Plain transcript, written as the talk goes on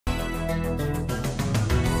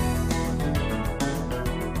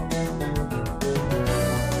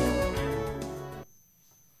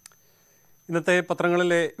ഇന്നത്തെ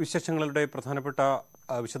പത്രങ്ങളിലെ വിശേഷങ്ങളുടെ പ്രധാനപ്പെട്ട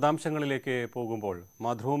വിശദാംശങ്ങളിലേക്ക് പോകുമ്പോൾ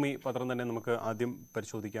മാതൃഭൂമി പത്രം തന്നെ നമുക്ക് ആദ്യം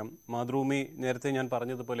പരിശോധിക്കാം. മാതൃഭൂമി നേരത്തെ ഞാൻ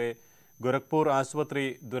പറഞ്ഞതുപോലെ ഗോരഖ്പൂർ ആശുപത്രി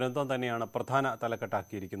ദുരന്തം തന്നെയാണ് പ്രധാന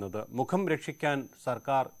തലക്കെട്ടാക്കിയിരിക്കുന്നത്. മുഖം രക്ഷിക്കാൻ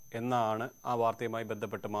സർക്കാർ എന്നാണ് ആ വാർത്തയുമായി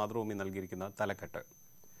ബന്ധപ്പെട്ട് മാതൃഭൂമി നൽകിയിരിക്കുന്ന തലക്കെട്ട്.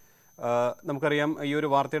 നമുക്കറിയാം, ഈ ഒരു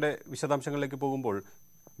വാർത്തയുടെ വിശദാംശങ്ങളിലേക്ക് പോകുമ്പോൾ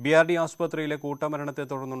BRD ആശുപത്രിയിലെ കൂട്ടമരണത്തെ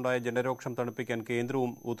തുടർന്നുണ്ടായ ജനരോക്ഷം തണുപ്പിക്കാൻ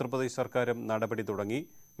കേന്ദ്രവും ഉത്തർപ്രദേശ് സർക്കാരും നടപടി തുടങ്ങി.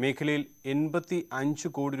 മേഖലയിൽ 85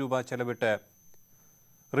 കോടി രൂപ ചെലവിട്ട്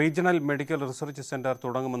റീജിയണൽ മെഡിക്കൽ റിസർച്ച് സെന്റർ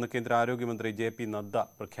തുടങ്ങുമെന്ന് കേന്ദ്ര ആരോഗ്യമന്ത്രി JP നദ്ദ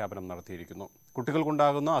പ്രഖ്യാപനം നടത്തിയിരിക്കുന്നു.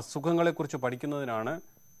 കുട്ടികൾക്കുണ്ടാകുന്ന അസുഖങ്ങളെക്കുറിച്ച് പഠിക്കുന്നതിനാണ്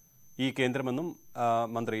ഈ കേന്ദ്രമെന്നും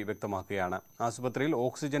മന്ത്രി വ്യക്തമാക്കുകയാണ്. ആശുപത്രിയിൽ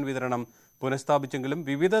ഓക്സിജൻ വിതരണം പുനഃസ്ഥാപിച്ചെങ്കിലും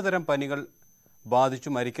വിവിധതരം പനികൾ ബാധിച്ചു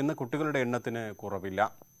മരിക്കുന്ന കുട്ടികളുടെ എണ്ണത്തിന് കുറവില്ല.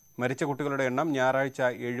 മരിച്ച കുട്ടികളുടെ എണ്ണം ഞായറാഴ്ച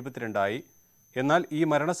 72 എന്നാൽ ഈ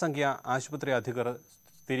മരണസംഖ്യ ആശുപത്രി അധികൃതർ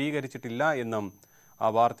സ്ഥിരീകരിച്ചിട്ടില്ല എന്നും ആ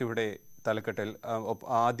വാർത്തയുടെ തലക്കെട്ടിൽ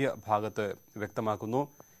ആദ്യ ഭാഗത്ത് വ്യക്തമാക്കുന്നു.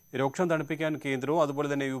 രോക്ഷം തണുപ്പിക്കാൻ കേന്ദ്രവും അതുപോലെ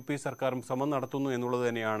തന്നെ UP സർക്കാരും ശ്രമം നടത്തുന്നു എന്നുള്ളത്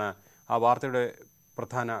തന്നെയാണ് ആ വാർത്തയുടെ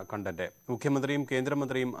പ്രധാന കണ്ടന്റ്. മുഖ്യമന്ത്രിയും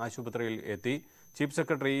കേന്ദ്രമന്ത്രിയും ആശുപത്രിയിൽ എത്തി. ചീഫ്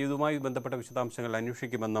സെക്രട്ടറി ഇതുമായി ബന്ധപ്പെട്ട വിശദാംശങ്ങൾ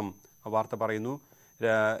അന്വേഷിക്കുമെന്നും വാർത്ത പറയുന്നു.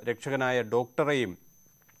 രക്ഷകനായ ഡോക്ടറെയും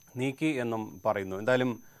നീക്കി എന്നും പറയുന്നു.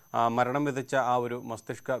 എന്തായാലും മരണം വിതച്ച ആ ഒരു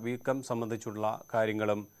മസ്തിഷ്ക വീക്കം സംബന്ധിച്ചുള്ള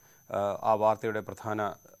കാര്യങ്ങളും ആ വാർത്തയുടെ പ്രധാന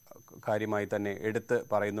കാര്യമായി തന്നെ എടുത്ത്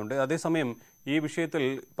പറയുന്നുണ്ട്. അതേസമയം ഈ വിഷയത്തിൽ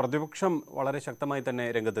പ്രതിപക്ഷം വളരെ ശക്തമായി തന്നെ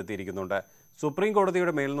രംഗത്തെത്തിയിരിക്കുന്നുണ്ട്. സുപ്രീം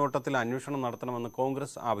കോടതിയുടെ മേൽനോട്ടത്തിൽ അന്വേഷണം നടത്തണമെന്ന്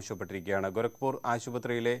കോൺഗ്രസ് ആവശ്യപ്പെട്ടിരിക്കുകയാണ്. ഗോരഖ്പൂർ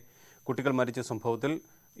ആശുപത്രിയിലെ കുട്ടികൾ മരിച്ച സംഭവത്തിൽ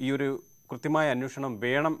ഈ ഒരു കൃത്യമായ അന്വേഷണം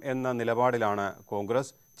വേണം എന്ന നിലപാടിലാണ്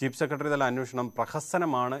കോൺഗ്രസ്. ചീഫ് സെക്രട്ടറി തല അന്വേഷണം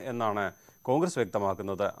പ്രഹസനമാണ് എന്നാണ് കോൺഗ്രസ്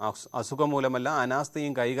വ്യക്തമാക്കുന്നത്. അസുഖം മൂലമല്ല,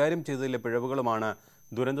 അനാസ്ഥയും കൈകാര്യം ചെയ്തതിലെ പിഴവുകളുമാണ്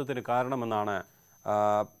ദുരന്തത്തിന് കാരണമെന്നാണ്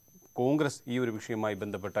കോൺഗ്രസ് ഈ ഒരു വിഷയവുമായി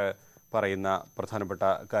ബന്ധപ്പെട്ട് പറയുന്ന പ്രധാനപ്പെട്ട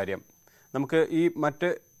കാര്യം. നമുക്ക് ഈ മറ്റ്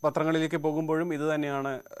പത്രങ്ങളിലേക്ക് പോകുമ്പോഴും ഇത്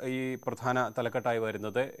തന്നെയാണ് ഈ പ്രധാന തലക്കെട്ടായി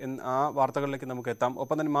വരുന്നത്. ആ വാർത്തകളിലേക്ക് നമുക്ക് എത്താം.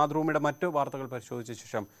 ഒപ്പം തന്നെ മാതൃഭൂമിയുടെ മറ്റ് വാർത്തകൾ പരിശോധിച്ച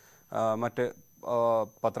ശേഷം മറ്റ്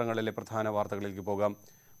പത്രങ്ങളിലെ പ്രധാന വാർത്തകളിലേക്ക് പോകാം.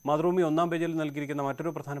 മാതൃഭൂമി ഒന്നാം പേജിൽ നൽകിയിരിക്കുന്ന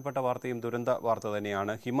മറ്റൊരു പ്രധാനപ്പെട്ട വാർത്തയും ദുരന്ത വാർത്ത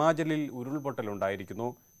തന്നെയാണ്. ഹിമാചലിൽ ഉരുൾപൊട്ടലുണ്ടായിരിക്കുന്നു.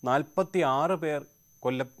 46 പേർ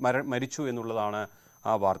മരിച്ചു എന്നുള്ളതാണ്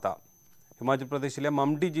ആ വാർത്ത. ഹിമാചൽ പ്രദേശിലെ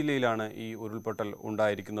മംഡി ജില്ലയിലാണ് ഈ ഉരുൾപൊട്ടൽ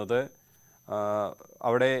ഉണ്ടായിരിക്കുന്നത്.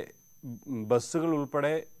 അവിടെ ബസ്സുകൾ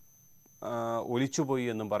ഉൾപ്പെടെ ഒലിച്ചുപോയി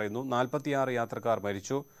എന്നും പറയുന്നു. 46 യാത്രക്കാർ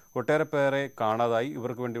മരിച്ചു. ഒട്ടേറെ പേരെ കാണാതായി.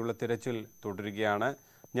 ഇവർക്ക് വേണ്ടിയുള്ള തിരച്ചിൽ തുടരുകയാണ്.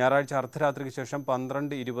 ഞായറാഴ്ച അർദ്ധരാത്രിക്ക് ശേഷം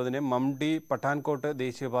 12:20 മംഡി പഠാൻകോട്ട്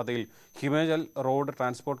ദേശീയപാതയിൽ ഹിമാചൽ റോഡ്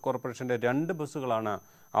ട്രാൻസ്പോർട്ട് കോർപ്പറേഷന്റെ 2 ബസ്സുകളാണ്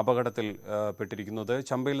അപകടത്തിൽ പെട്ടിരിക്കുന്നത്.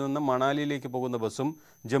 ചമ്പയിൽ നിന്ന് മണാലിയിലേക്ക് പോകുന്ന ബസ്സും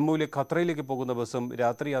ജമ്മുവിലെ ഖത്രയിലേക്ക് പോകുന്ന ബസ്സും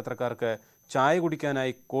രാത്രി യാത്രക്കാർക്ക് ചായ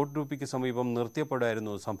കുടിക്കാനായി കോട്ട്രൂപ്പിക്ക് സമീപം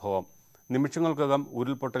നിർത്തിയപ്പോഴായിരുന്നു സംഭവം. നിമിഷങ്ങൾക്കകം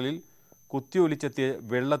ഉരുൾപൊട്ടലിൽ കുത്തിയൊലിച്ചെത്തിയ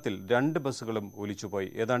വെള്ളത്തിൽ 2 ബസ്സുകളും ഒലിച്ചുപോയി.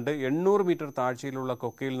 ഏതാണ്ട് 800 മീറ്റർ താഴ്ചയിലുള്ള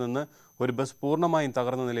കൊക്കയിൽ നിന്ന് ഒരു ബസ് പൂർണ്ണമായും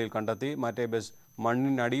തകർന്ന നിലയിൽ കണ്ടെത്തി. മറ്റേ ബസ്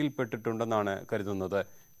മണ്ണിനടിയിൽപ്പെട്ടിട്ടുണ്ടെന്നാണ് കരുതുന്നത്.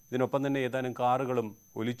 ഇതിനൊപ്പം തന്നെ ഏതാനും കാറുകളും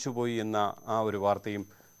ഒലിച്ചുപോയി എന്ന ആ ഒരു വാർത്തയും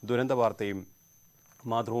ദുരന്ത വാർത്തയും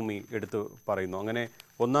മാതൃഭൂമി എടുത്തു പറയുന്നു. അങ്ങനെ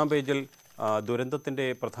ഒന്നാം പേജിൽ ദുരന്തത്തിൻ്റെ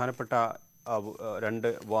പ്രധാനപ്പെട്ട 2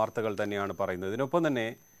 വാർത്തകൾ തന്നെയാണ് പറയുന്നത്. ഇതിനൊപ്പം തന്നെ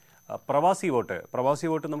പ്രവാസി വോട്ട്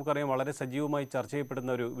നമുക്കറിയാം വളരെ സജീവമായി ചർച്ച ചെയ്യപ്പെടുന്ന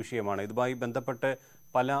ഒരു വിഷയമാണ്. ഇതുമായി ബന്ധപ്പെട്ട്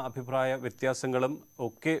പല അഭിപ്രായ വ്യത്യാസങ്ങളും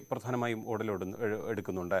ഒക്കെ പ്രധാനമായും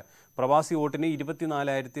എടുക്കുന്നുണ്ട്. പ്രവാസി വോട്ടിന്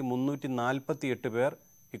 24,348 പേർ,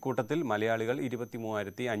 ഇക്കൂട്ടത്തിൽ മലയാളികൾ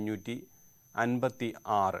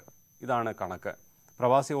 23,556. ഇതാണ് കണക്ക്.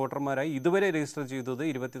 പ്രവാസി വോട്ടർമാരായി ഇതുവരെ രജിസ്റ്റർ ചെയ്തത്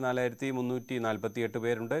 24,348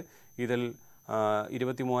 പേരുണ്ട്. ഇതിൽ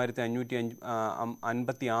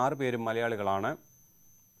 23,556 പേരും മലയാളികളാണ്.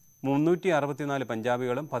 364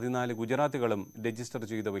 പഞ്ചാബികളും 14 ഗുജറാത്തികളും രജിസ്റ്റർ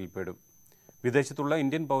ചെയ്തവയിൽ പെടും. വിദേശത്തുള്ള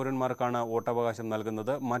ഇന്ത്യൻ പൗരന്മാർക്കാണ് വോട്ടവകാശം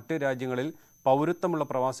നൽകുന്നത്. മറ്റ് രാജ്യങ്ങളിൽ പൗരത്വമുള്ള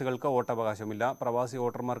പ്രവാസികൾക്ക് വോട്ടവകാശമില്ല. പ്രവാസി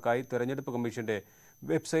വോട്ടർമാർക്കായി തെരഞ്ഞെടുപ്പ് കമ്മീഷന്റെ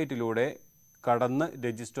വെബ്സൈറ്റിലൂടെ കടന്ന്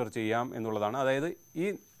രജിസ്റ്റർ ചെയ്യാം എന്നുള്ളതാണ്. അതായത്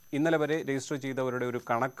ഇന്നലെ വരെ രജിസ്റ്റർ ചെയ്തവരുടെ ഒരു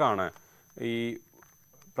കണക്കാണ് ഈ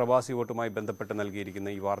പ്രവാസി വോട്ടുമായി ബന്ധപ്പെട്ട് നൽകിയിരിക്കുന്ന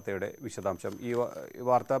ഈ വാർത്തയുടെ വിശദാംശം. ഈ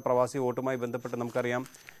വാർത്ത പ്രവാസി വോട്ടുമായി ബന്ധപ്പെട്ട് നമുക്കറിയാം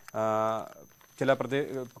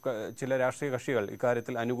ചില രാഷ്ട്രീയ കക്ഷികൾ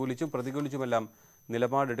ഇക്കാര്യത്തിൽ അനുകൂലിച്ചും പ്രതികൂലിച്ചുമെല്ലാം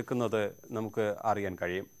നിലപാടെടുക്കുന്നത് നമുക്ക് അറിയാൻ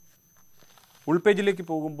കഴിയും. ഉൾപേജിലേക്ക്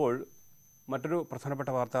പോകുമ്പോൾ മറ്റൊരു പ്രധാനപ്പെട്ട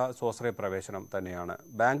വാർത്ത സ്വാശ്രയ പ്രവേശനം തന്നെയാണ്.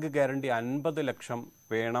 ബാങ്ക് ഗ്യാരണ്ടി 50 ലക്ഷം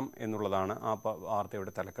വേണം എന്നുള്ളതാണ് ആ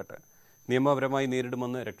വാർത്തയുടെ തലക്കെട്ട്. നിയമപരമായി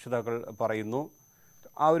നേരിടുമെന്ന് രക്ഷിതാക്കൾ പറയുന്നു.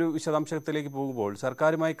 ആ ഒരു വിശദാംശത്തിലേക്ക് പോകുമ്പോൾ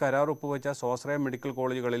സർക്കാരുമായി കരാർ ഒപ്പുവെച്ച സ്വാശ്രയ മെഡിക്കൽ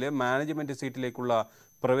കോളേജുകളിലെ മാനേജ്മെന്റ് സീറ്റിലേക്കുള്ള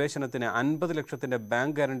പ്രവേശനത്തിന് 50 ലക്ഷത്തിന്റെ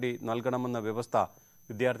ബാങ്ക് ഗ്യാരണ്ടി നൽകണമെന്ന വ്യവസ്ഥ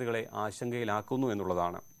വിദ്യാർത്ഥികളെ ആശങ്കയിലാക്കുന്നു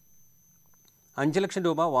എന്നുള്ളതാണ്. 5 ലക്ഷം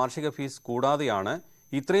രൂപ വാർഷിക ഫീസ് കൂടാതെയാണ്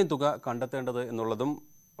ഇത്രയും തുക കണ്ടെത്തേണ്ടത് എന്നുള്ളതും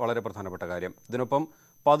വളരെ പ്രധാനപ്പെട്ട കാര്യം. ഇതിനൊപ്പം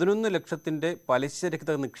 11 ലക്ഷത്തിന്റെ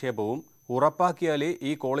പലിശരഹിത നിക്ഷേപവും ഉറപ്പാക്കിയാലേ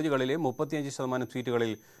ഈ കോളേജുകളിലെ 35%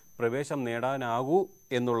 സീറ്റുകളിൽ പ്രവേശനം നേടാനാകൂ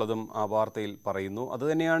എന്നുള്ളതും ആ വാർത്തയിൽ പറയുന്നു.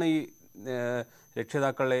 അതുതന്നെയാണ് ഈ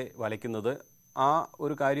രക്ഷിതാക്കളെ വലയ്ക്കുന്നത്. ആ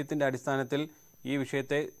ഒരു കാര്യത്തിൻ്റെ അടിസ്ഥാനത്തിൽ ഈ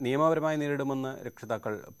വിഷയത്തെ നിയമപരമായി നേരിടുമെന്ന്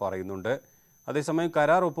രക്ഷിതാക്കൾ പറയുന്നുണ്ട്. അതേസമയം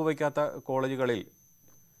കരാർ ഒപ്പുവയ്ക്കാത്ത കോളേജുകളിൽ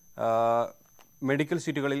മെഡിക്കൽ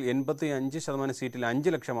സീറ്റുകളിൽ 85% സീറ്റിൽ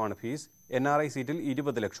 5 ലക്ഷമാണ് ഫീസ്. NRI സീറ്റിൽ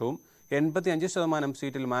 20 ലക്ഷവും 85%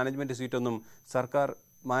 സീറ്റിൽ മാനേജ്മെൻറ്റ് സീറ്റെന്നും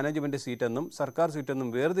സർക്കാർ സീറ്റെന്നും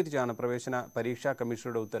വേർതിരിച്ചാണ് പ്രവേശന പരീക്ഷാ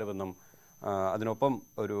കമ്മീഷനുടെ ഉത്തരവെന്നും അതിനൊപ്പം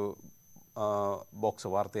ഒരു ബോക്സ്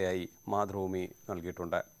വാർത്തയായി മാതൃഭൂമി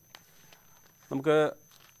നൽകിയിട്ടുണ്ട്. നമുക്ക്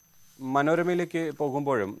മനോരമയിലേക്ക്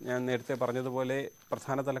പോകുമ്പോഴും ഞാൻ നേരത്തെ പറഞ്ഞതുപോലെ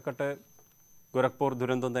പ്രധാന തലക്കെട്ട് ഗോരഖ്പൂർ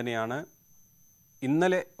ദുരന്തം തന്നെയാണ്.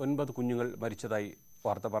 ഇന്നലെ 9 കുഞ്ഞുങ്ങൾ മരിച്ചതായി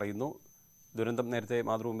വാർത്ത പറയുന്നു. ദുരന്തം നേരത്തെ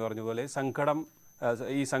മാതൃഭൂമി പറഞ്ഞതുപോലെ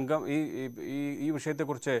സംഘം ഈ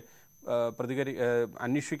വിഷയത്തെക്കുറിച്ച്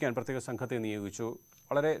അന്വേഷിക്കാൻ പ്രത്യേക സംഘത്തെ നിയോഗിച്ചു.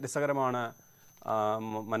 വളരെ രസകരമാണ്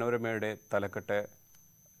മനോരമയുടെ തലക്കെട്ട്.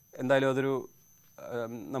 എന്തായാലും അതൊരു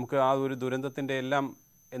നമുക്ക് ആ ഒരു ദുരന്തത്തിൻ്റെ എല്ലാം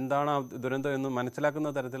എന്താണ് ആ ദുരന്തം എന്ന് മനസ്സിലാക്കുന്ന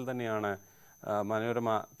തരത്തിൽ തന്നെയാണ് മനോരമ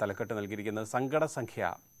തലക്കെട്ട് നൽകിയിരിക്കുന്നത്. സങ്കട സംഖ്യ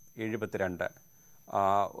 72.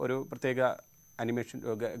 ഒരു പ്രത്യേക അനിമേഷൻ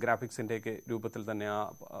ഗ്രാഫിക്സിൻ്റെയൊക്കെ രൂപത്തിൽ തന്നെ ആ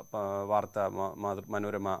വാർത്ത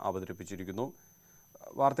മനോരമ അവതരിപ്പിച്ചിരിക്കുന്നു.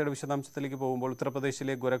 വാർത്തയുടെ വിശദാംശത്തിലേക്ക് പോകുമ്പോൾ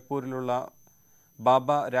ഉത്തർപ്രദേശിലെ ഗോരഖ്പൂരിലുള്ള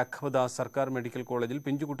ബാബ രാഘവദാസ് സർക്കാർ മെഡിക്കൽ കോളേജിൽ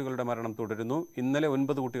പിഞ്ചുകുട്ടികളുടെ മരണം തുടരുന്നു. ഇന്നലെ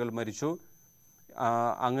 9 കുട്ടികൾ മരിച്ചു.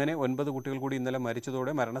 അങ്ങനെ 9 കുട്ടികൾ കൂടി ഇന്നലെ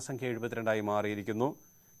മരിച്ചതോടെ മരണസംഖ്യ 72ആയി മാറിയിരിക്കുന്നു.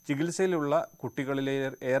 ചികിത്സയിലുള്ള കുട്ടികളിലെ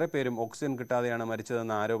ഏറെ പേരും ഓക്സിജൻ കിട്ടാതെയാണ്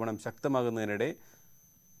മരിച്ചതെന്ന ആരോപണം ശക്തമാകുന്നതിനിടെ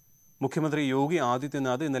മുഖ്യമന്ത്രി യോഗി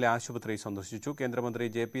ആദിത്യനാഥ് ഇന്നലെ ആശുപത്രി സന്ദർശിച്ചു. കേന്ദ്രമന്ത്രി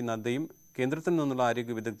JP നദ്ദയും കേന്ദ്രത്തിൽ നിന്നുള്ള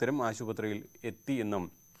ആരോഗ്യ വിദഗ്ധരും ആശുപത്രിയിൽ എത്തിയെന്നും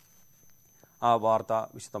ആ വാർത്ത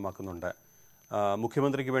വിശദമാക്കുന്നുണ്ട്.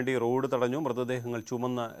 മുഖ്യമന്ത്രിക്ക് വേണ്ടി റോഡ് തടഞ്ഞു, മൃതദേഹങ്ങൾ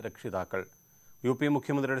ചുമന്ന രക്ഷിതാക്കൾ. UP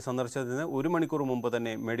മുഖ്യമന്ത്രിയുടെ സന്ദർശനത്തിന് 1 മണിക്കൂർ മുമ്പ്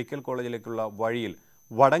തന്നെ മെഡിക്കൽ കോളേജിലേക്കുള്ള വഴിയിൽ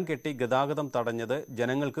വടം കെട്ടി ഗതാഗതം തടഞ്ഞത്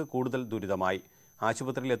ജനങ്ങൾക്ക് കൂടുതൽ ദുരിതമായി.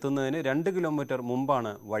 ആശുപത്രിയിൽ എത്തുന്നതിന് 2 കിലോമീറ്റർ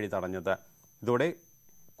മുമ്പാണ് വഴി തടഞ്ഞത്. ഇതോടെ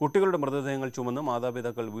കുട്ടികളുടെ മൃതദേഹങ്ങൾ ചുമന്ന്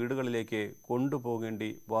മാതാപിതാക്കൾ വീടുകളിലേക്ക് കൊണ്ടുപോകേണ്ടി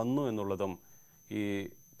വന്നു എന്നുള്ളതും ഈ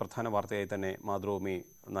പ്രധാന വാർത്തയായി തന്നെ മാതൃഭൂമി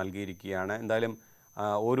നൽകിയിരിക്കുകയാണ്. എന്തായാലും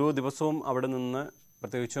ഓരോ ദിവസവും അവിടെ നിന്ന്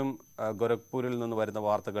പ്രത്യേകിച്ചും ഗോരഖ്പൂരിൽ നിന്ന് വരുന്ന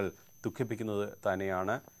വാർത്തകൾ ദുഃഖിപ്പിക്കുന്നത്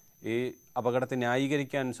തന്നെയാണ്. ഈ അപകടത്തെ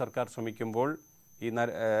ന്യായീകരിക്കാൻ സർക്കാർ ശ്രമിക്കുമ്പോൾ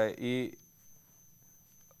ഈ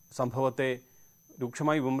സംഭവത്തെ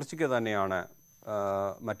രൂക്ഷമായി വിമർശിക്കുക തന്നെയാണ്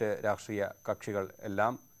മറ്റ് രാഷ്ട്രീയ കക്ഷികൾ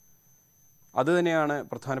എല്ലാം. അതുതന്നെയാണ്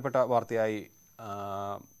പ്രധാനപ്പെട്ട വാർത്തയായി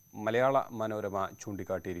മലയാള മനോരമ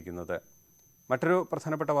ചൂണ്ടിക്കാട്ടിയിരിക്കുന്നത്. മറ്റൊരു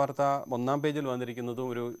പ്രധാനപ്പെട്ട വാർത്ത 1-ാം പേജിൽ വന്നിരിക്കുന്നതും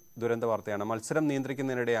ഒരു ദുരന്ത വാർത്തയാണ്. മത്സരം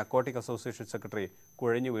നിയന്ത്രിക്കുന്നതിനിടെ അക്വാട്ടിക് അസോസിയേഷൻ സെക്രട്ടറി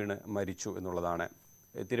കുഴഞ്ഞു വീണ് മരിച്ചു എന്നുള്ളതാണ്.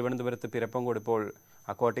 തിരുവനന്തപുരത്ത് പിരപ്പങ്കോട് ഇപ്പോൾ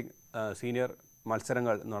അക്വാട്ടിക് സീനിയർ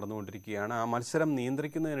മത്സരങ്ങൾ നടന്നുകൊണ്ടിരിക്കുകയാണ്. ആ മത്സരം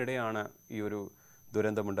നിയന്ത്രിക്കുന്നതിനിടെയാണ് ഈ ഒരു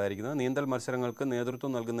ദുരന്തമുണ്ടായിരിക്കുന്നത്. നീന്തൽ മത്സരങ്ങൾക്ക്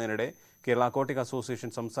നേതൃത്വം നൽകുന്നതിനിടെ കേരള അക്വാട്ടിക് അസോസിയേഷൻ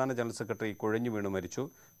സംസ്ഥാന ജനറൽ സെക്രട്ടറി കുഴഞ്ഞു വീണ് മരിച്ചു.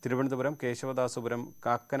 തിരുവനന്തപുരം കേശവദാസപുരം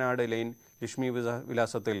കാക്കനാട് ലൈൻ ലക്ഷ്മി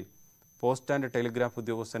വിലാസത്തിൽ പോസ്റ്റ് ആൻഡ് ടെലിഗ്രാഫ്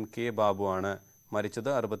ഉദ്യോഗസ്ഥൻ K ബാബുവാണ് മരിച്ചത്.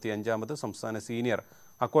 65ാമത് സംസ്ഥാന സീനിയർ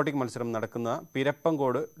അക്വാട്ടിക് മത്സരം നടക്കുന്ന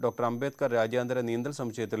പിരപ്പങ്കോട് ഡോക്ടർ അംബേദ്കർ രാജ്യാന്തര നീന്തൽ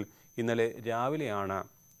സമുച്ചയത്തിൽ ഇന്നലെ രാവിലെയാണ്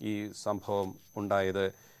ഈ സംഭവം ഉണ്ടായത്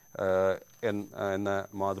എന്ന്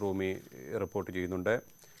മാതൃഭൂമി റിപ്പോർട്ട് ചെയ്യുന്നുണ്ട്.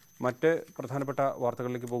 മറ്റ് പ്രധാനപ്പെട്ട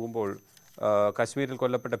വാർത്തകളിലേക്ക് പോകുമ്പോൾ കശ്മീരിൽ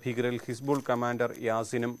കൊല്ലപ്പെട്ട ഭീകരരിൽ ഹിസ്ബുൾ കമാൻഡർ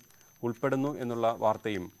യാസിനും ഉൾപ്പെടുന്നു എന്നുള്ള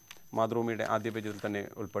വാർത്തയും മാതൃഭൂമിയുടെ ആദ്യ പേജിൽ തന്നെ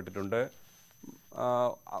ഉൾപ്പെട്ടിട്ടുണ്ട്.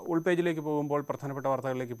 ഉൾപേജിലേക്ക് പോകുമ്പോൾ പ്രധാനപ്പെട്ട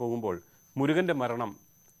വാർത്തകളിലേക്ക് പോകുമ്പോൾ മുരുകൻ്റെ മരണം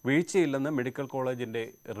വീഴ്ചയില്ലെന്ന് മെഡിക്കൽ കോളേജിൻ്റെ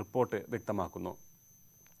റിപ്പോർട്ട് വ്യക്തമാക്കുന്നു.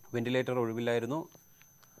 വെന്റിലേറ്റർ ഒഴിവില്ലായിരുന്നു,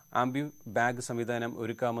 ആംബി ബാഗ് സംവിധാനം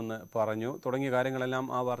ഒരുക്കാമെന്ന് പറഞ്ഞു തുടങ്ങിയ കാര്യങ്ങളെല്ലാം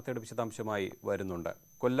ആ വാർത്തയുടെ വിശദാംശമായി വരുന്നുണ്ട്.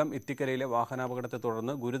 കൊല്ലം ഇത്തിക്കരയിലെ വാഹനാപകടത്തെ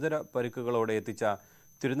തുടർന്ന് ഗുരുതര പരിക്കുകളോടെ എത്തിച്ച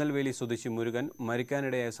തിരുനെൽവേലി സ്വദേശി മുരുകൻ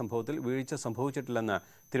മരിക്കാനിടയായ സംഭവത്തിൽ വീഴ്ച സംഭവിച്ചിട്ടില്ലെന്ന്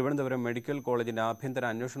തിരുവനന്തപുരം മെഡിക്കൽ കോളേജിന്റെ ആഭ്യന്തര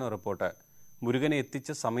അന്വേഷണ റിപ്പോർട്ട്. മുരുകനെ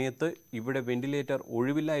എത്തിച്ച സമയത്ത് ഇവിടെ വെന്റിലേറ്റർ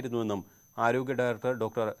ഒഴിവില്ലായിരുന്നുവെന്നും ആരോഗ്യ ഡയറക്ടർ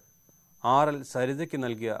ഡോക്ടർ RL സരിതയ്ക്ക്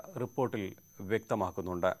നൽകിയ റിപ്പോർട്ടിൽ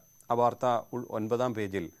വ്യക്തമാക്കുന്നുണ്ട്. ആ വാർത്ത 9-ാം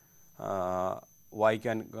പേജിൽ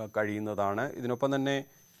വായിക്കാൻ കഴിയുന്നതാണ്. ഇതിനൊപ്പം തന്നെ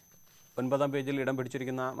 9-ാം പേജിൽ ഇടം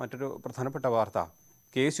പിടിച്ചിരിക്കുന്ന മറ്റൊരു പ്രധാനപ്പെട്ട വാർത്ത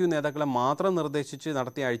KSU നേതാക്കളെ മാത്രം നിർദ്ദേശിച്ച്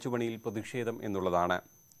നടത്തിയ അഴിച്ചുപണിയിൽ പ്രതിഷേധം എന്നുള്ളതാണ്.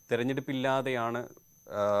 തെരഞ്ഞെടുപ്പില്ലാതെയാണ്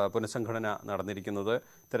പുനഃസംഘടന നടന്നിരിക്കുന്നത്.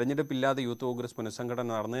 തെരഞ്ഞെടുപ്പില്ലാതെ യൂത്ത് കോൺഗ്രസ് പുനഃസംഘടന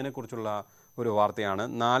നടന്നതിനെക്കുറിച്ചുള്ള ഒരു വാർത്തയാണ്.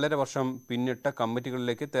 4.5 വർഷം പിന്നിട്ട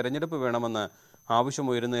കമ്മിറ്റികളിലേക്ക് തെരഞ്ഞെടുപ്പ് വേണമെന്ന്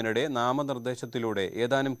ആവശ്യമുയരുന്നതിനിടെ നാമനിർദ്ദേശത്തിലൂടെ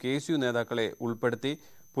ഏതാനും KSU നേതാക്കളെ ഉൾപ്പെടുത്തി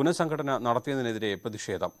പുനഃസംഘടന നടത്തിയതിനെതിരെ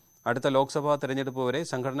പ്രതിഷേധം. അടുത്ത ലോക്സഭാ തെരഞ്ഞെടുപ്പ് വരെ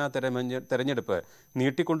സംഘടനാ തെരഞ്ഞെടുപ്പ്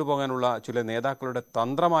നീട്ടിക്കൊണ്ടുപോകാനുള്ള ചില നേതാക്കളുടെ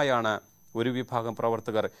തന്ത്രമായാണ് ഒരു വിഭാഗം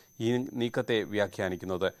പ്രവർത്തകർ ഈ നീക്കത്തെ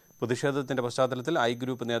വ്യാഖ്യാനിക്കുന്നത്. പ്രതിഷേധത്തിന്റെ പശ്ചാത്തലത്തിൽ ഐ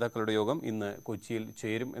ഗ്രൂപ്പ് നേതാക്കളുടെ യോഗം ഇന്ന് കൊച്ചിയിൽ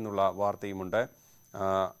ചേരും എന്നുള്ള വാർത്തയുമുണ്ട്.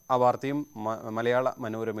 ആ വാർത്തയും മലയാള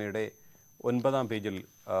മനോരമയുടെ 9-ാം പേജിൽ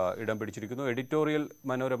ഇടം പിടിച്ചിരിക്കുന്നു. എഡിറ്റോറിയൽ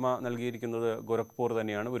മനോരമ നൽകിയിരിക്കുന്നത് ഗോരഖ്പൂർ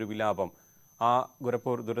തന്നെയാണ്, ഒരു വിലാപം. ആ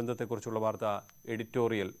ഗോരഖ്പൂർ ദുരന്തത്തെക്കുറിച്ചുള്ള വാർത്ത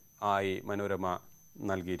എഡിറ്റോറിയൽ ആയി മനോരമ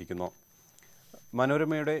നൽകിയിരിക്കുന്നു.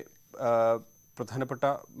 മനോരമയുടെ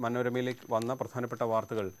മനോരമയിലേക്ക് വന്ന പ്രധാനപ്പെട്ട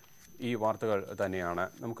വാർത്തകൾ ഈ വാർത്തകൾ തന്നെയാണ്.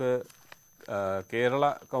 നമുക്ക് കേരള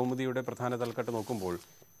കൗമുദിയുടെ പ്രധാന തലക്കെട്ട് നോക്കുമ്പോൾ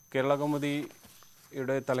കേരള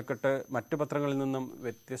കൗമുദിയുടെ തലക്കെട്ട് മറ്റ് പത്രങ്ങളിൽ നിന്നും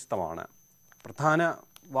വ്യത്യസ്തമാണ്. പ്രധാന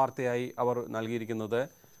വാർത്തയായി അവർ നൽകിയിരിക്കുന്നത്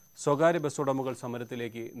സ്വകാര്യ ബസ് ഉടമകൾ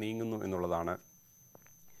സമരത്തിലേക്ക് നീങ്ങുന്നു എന്നുള്ളതാണ്.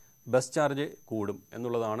 ബസ് ചാർജ് കൂടും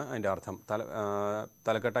എന്നുള്ളതാണ് അതിൻ്റെ അർത്ഥം.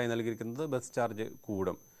 തലക്കെട്ടായി നൽകിയിരിക്കുന്നത് ബസ് ചാർജ്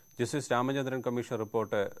കൂടും. ജസ്റ്റിസ് രാമചന്ദ്രൻ കമ്മീഷൻ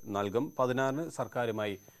റിപ്പോർട്ട് നൽകും. 16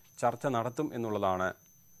 സർക്കാരുമായി ചർച്ച നടത്തും എന്നുള്ളതാണ്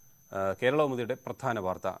കേരള കൗമുദിയുടെ പ്രധാന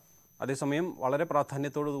വാർത്ത. അതേസമയം വളരെ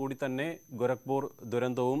പ്രാധാന്യത്തോടു കൂടി തന്നെ ഗോരഖ്പൂർ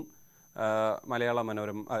ദുരന്തവും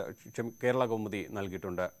കേരള കൗമുദി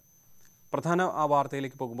നൽകിയിട്ടുണ്ട്. പ്രധാന ആ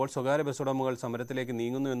വാർത്തയിലേക്ക് പോകുമ്പോൾ സ്വകാര്യ ബസ് ഉടമകൾ സമരത്തിലേക്ക്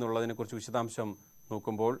നീങ്ങുന്നു എന്നുള്ളതിനെക്കുറിച്ച് വിശദാംശം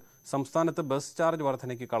നോക്കുമ്പോൾ സംസ്ഥാനത്ത് ബസ് ചാർജ്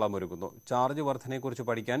വർധനയ്ക്ക് കളമൊരുങ്ങുന്നു. ചാർജ് വർധനയെക്കുറിച്ച്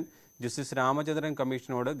പഠിക്കാൻ ജസ്റ്റിസ് രാമചന്ദ്രൻ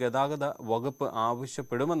കമ്മീഷനോട് ഗതാഗത വകുപ്പ്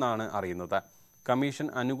ആവശ്യപ്പെടുമെന്നാണ് അറിയുന്നത്. കമ്മീഷൻ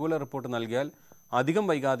അനുകൂല റിപ്പോർട്ട് നൽകിയാൽ അധികം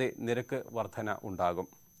വൈകാതെ നിരക്ക് വർധന ഉണ്ടാകും.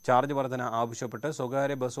 ചാർജ് വർധന ആവശ്യപ്പെട്ട്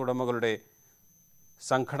സ്വകാര്യ ബസ് ഉടമകളുടെ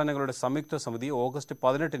സംഘടനകളുടെ സംയുക്ത സമിതി ഓഗസ്റ്റ്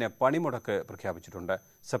 18-ന് പണിമുടക്ക് പ്രഖ്യാപിച്ചിട്ടുണ്ട്.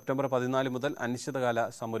 സെപ്റ്റംബർ 14 മുതൽ അനിശ്ചിതകാല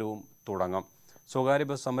സമരവും തുടങ്ങും. സ്വകാര്യ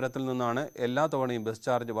ബസ് സമരത്തിൽ നിന്നാണ് എല്ലാ തവണയും ബസ്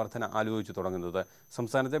ചാർജ് വർധന ആലോചിച്ചു തുടങ്ങുന്നത്.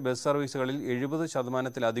 സംസ്ഥാനത്തെ ബസ് സർവീസുകളിൽ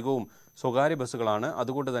 70%-ലധികവും സ്വകാര്യ ബസ്സുകളാണ്.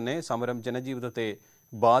 അതുകൊണ്ട് തന്നെ സമരം ജനജീവിതത്തെ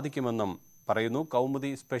ബാധിക്കുമെന്നും പറയുന്നു.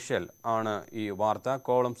 കൗമുദി സ്പെഷ്യൽ ആണ് ഈ വാർത്ത.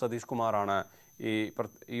 കോളം സതീഷ് കുമാറാണ്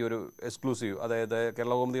ഈ ഒരു എക്സ്ക്ലൂസീവ്, അതായത്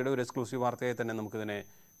കേരള കൗമുദിയുടെ ഒരു എക്സ്ക്ലൂസീവ് വാർത്തയായി തന്നെ നമുക്കിതിനെ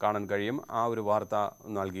കാണാൻ കഴിയും. ആ ഒരു വാർത്ത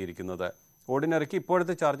നൽകിയിരിക്കുന്നത്. ഓർഡിനറിക്ക്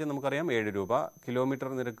ഇപ്പോഴത്തെ ചാർജ് നമുക്കറിയാം 7 രൂപ. കിലോമീറ്റർ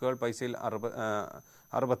നിരക്കുകൾ പൈസയിൽ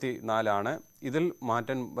 64 ഇതിൽ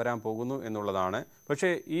മാറ്റം വരാൻ പോകുന്നു എന്നുള്ളതാണ്. പക്ഷേ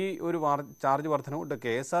ഈ ഒരു ചാർജ് വർധന കൊണ്ട്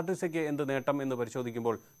KSRTCക്ക് എന്ത് നേട്ടം എന്ന്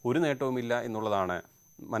പരിശോധിക്കുമ്പോൾ ഒരു നേട്ടവുമില്ല എന്നുള്ളതാണ്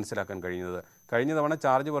മനസ്സിലാക്കാൻ കഴിയുന്നത്. കഴിഞ്ഞ തവണ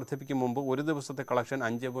ചാർജ് വർദ്ധിപ്പിക്കും മുമ്പ് ഒരു ദിവസത്തെ കളക്ഷൻ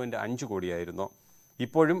 5.5 കോടിയായിരുന്നു.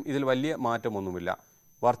 ഇപ്പോഴും ഇതിൽ വലിയ മാറ്റമൊന്നുമില്ല.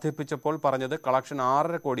 വർദ്ധിപ്പിച്ചപ്പോൾ പറഞ്ഞത് കളക്ഷൻ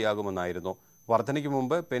 6.5 കോടിയാകുമെന്നായിരുന്നു. വർധനയ്ക്ക്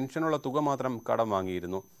മുമ്പ് പെൻഷനുള്ള തുക മാത്രം കടം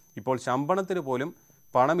വാങ്ങിയിരുന്നു. ഇപ്പോൾ ശമ്പളത്തിന് പോലും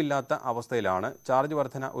പണമില്ലാത്ത അവസ്ഥയിലാണ്. ചാർജ്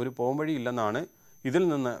വർധന ഒരു പോംവഴിയില്ലെന്നാണ് ഇതിൽ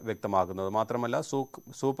നിന്ന് വ്യക്തമാകുന്നത്. മാത്രമല്ല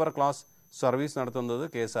സൂപ്പർ ക്ലാസ് സർവീസ് നടത്തുന്നത്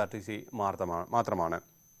KSRTC മാത്രമാണ്.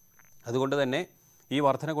 അതുകൊണ്ട് തന്നെ ഈ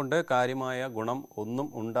വർധന കൊണ്ട് കാര്യമായ ഗുണം ഒന്നും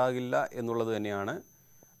ഉണ്ടാകില്ല എന്നുള്ളത് തന്നെയാണ്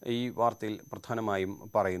ഈ വാർത്തയിൽ പ്രധാനമായും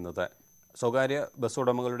പറയുന്നത്. സ്വകാര്യ ബസ്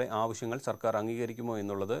ഉടമകളുടെ ആവശ്യങ്ങൾ സർക്കാർ അംഗീകരിക്കുമോ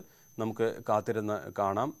എന്നുള്ളത് നമുക്ക് കാത്തിരുന്ന്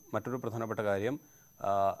കാണാം. മറ്റൊരു പ്രധാനപ്പെട്ട കാര്യം,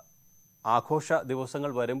 ആഘോഷ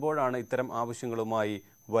ദിവസങ്ങൾ വരുമ്പോഴാണ് ഇത്തരം ആവശ്യങ്ങളുമായി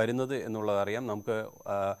വരുന്നത് എന്നുള്ളതറിയാം. നമുക്ക്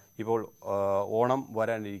ഇപ്പോൾ ഓണം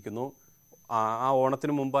വരാനിരിക്കുന്നു. ആ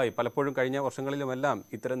ഓണത്തിന് മുമ്പായി പലപ്പോഴും കഴിഞ്ഞ വർഷങ്ങളിലുമെല്ലാം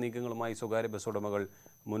ഇത്തരം നീക്കങ്ങളുമായി സ്വകാര്യ ബസ് ഉടമകൾ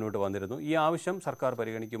മുന്നോട്ട് വന്നിരുന്നു. ഈ ആവശ്യം സർക്കാർ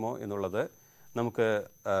പരിഗണിക്കുമോ എന്നുള്ളത് നമുക്ക്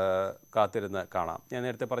കാത്തിരുന്ന് കാണാം. ഞാൻ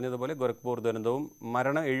നേരത്തെ പറഞ്ഞതുപോലെ ഗോരഖ്പൂർ ദുരന്തവും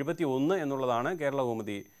മരണം 71 എന്നുള്ളതാണ് കേരള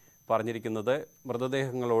കൗമുദി പറഞ്ഞിരിക്കുന്നത്.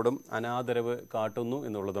 മൃതദേഹങ്ങളോടും അനാദരവ് കാട്ടുന്നു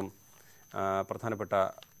എന്നുള്ളതും പ്രധാനപ്പെട്ട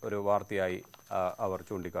ഒരു വാർത്തയായി അവർ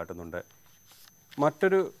ചൂണ്ടിക്കാട്ടുന്നുണ്ട്.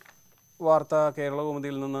 മറ്റൊരു വാർത്ത കേരള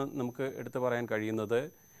കൗമുദിയിൽ നിന്ന് നമുക്ക് എടുത്തു പറയാൻ കഴിയുന്നത്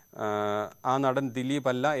ആ നടൻ ദിലീപ്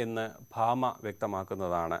അല്ല എന്ന് ഭാമ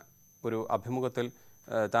വ്യക്തമാക്കുന്നതാണ്. ഒരു അഭിമുഖത്തിൽ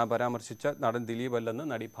താൻ പരാമർശിച്ച നടൻ ദിലീപ് അല്ലെന്ന്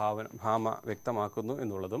നടി ഭാമ വ്യക്തമാക്കുന്നു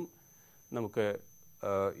എന്നുള്ളതും നമുക്ക്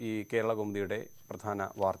ഈ കേരള കൗമുദിയുടെ പ്രധാന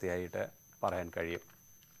വാർത്തയായിട്ട് പറയാൻ കഴിയും.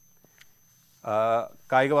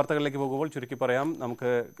 കായിക വാർത്തകളിലേക്ക് പോകുമ്പോൾ ചുരുക്കി പറയാം,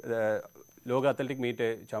 നമുക്ക് ലോക അത്ലറ്റിക് മീറ്റ്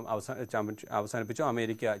അവസാനിപ്പിച്ചു.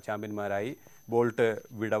 അമേരിക്ക ചാമ്പ്യന്മാരായി. ബോൾട്ട്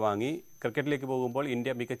വിടവാങ്ങി. ക്രിക്കറ്റിലേക്ക് പോകുമ്പോൾ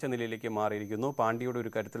ഇന്ത്യ മികച്ച നിലയിലേക്ക് മാറിയിരിക്കുന്നു. പാണ്ഡ്യയുടെ ഒരു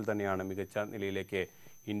കരുത്തിൽ തന്നെയാണ് മികച്ച നിലയിലേക്ക്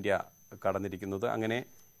ഇന്ത്യ കടന്നിരിക്കുന്നത്. അങ്ങനെ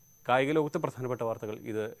കായിക ലോകത്ത് പ്രധാനപ്പെട്ട വാർത്തകൾ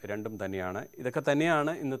ഇത് രണ്ടും തന്നെയാണ്. ഇതൊക്കെ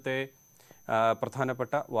തന്നെയാണ് ഇന്നത്തെ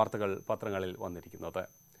പ്രധാനപ്പെട്ട വാർത്തകൾ പത്രങ്ങളിൽ വന്നിരിക്കുന്നത്.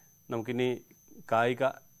 നമുക്കിനി കായിക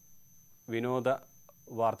വിനോദ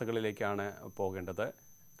വാർത്തകളിലേക്കാണ് പോകേണ്ടത്.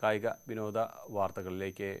 കായിക വിനോദ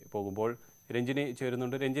വാർത്തകളിലേക്ക് പോകുമ്പോൾ രഞ്ജിനി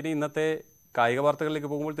ചേരുന്നുണ്ട്. രഞ്ജിനി, ഇന്നത്തെ കായിക വാർത്തകളിലേക്ക്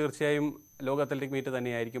പോകുമ്പോൾ തീർച്ചയായും ലോക അത്ലറ്റിക് മീറ്റ്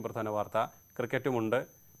തന്നെയായിരിക്കും പ്രധാന വാർത്ത. ക്രിക്കറ്റുമുണ്ട്.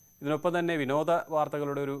 ഇതിനൊപ്പം തന്നെ വിനോദ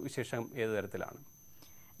വാർത്തകളുടെ ഒരു വിശേഷം ഏത് തരത്തിലാണ്?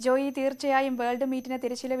 ജോയി, തീർച്ചയായും വേൾഡ് മീറ്റിന്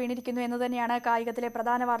തിരശ്ശീല വീണിരിക്കുന്നു എന്ന് തന്നെയാണ് കായികത്തിലെ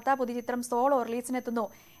പ്രധാന വാർത്ത. പുതിയ ചിത്രം സോളോ റിലീസിനെത്തുന്നു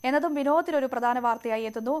എന്നതും വിനോദത്തിലൊരു പ്രധാന വാർത്തയായി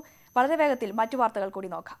എത്തുന്നു. വളരെ വേഗത്തിൽ മറ്റു വാർത്തകൾ കൂടി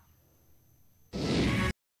നോക്കാം.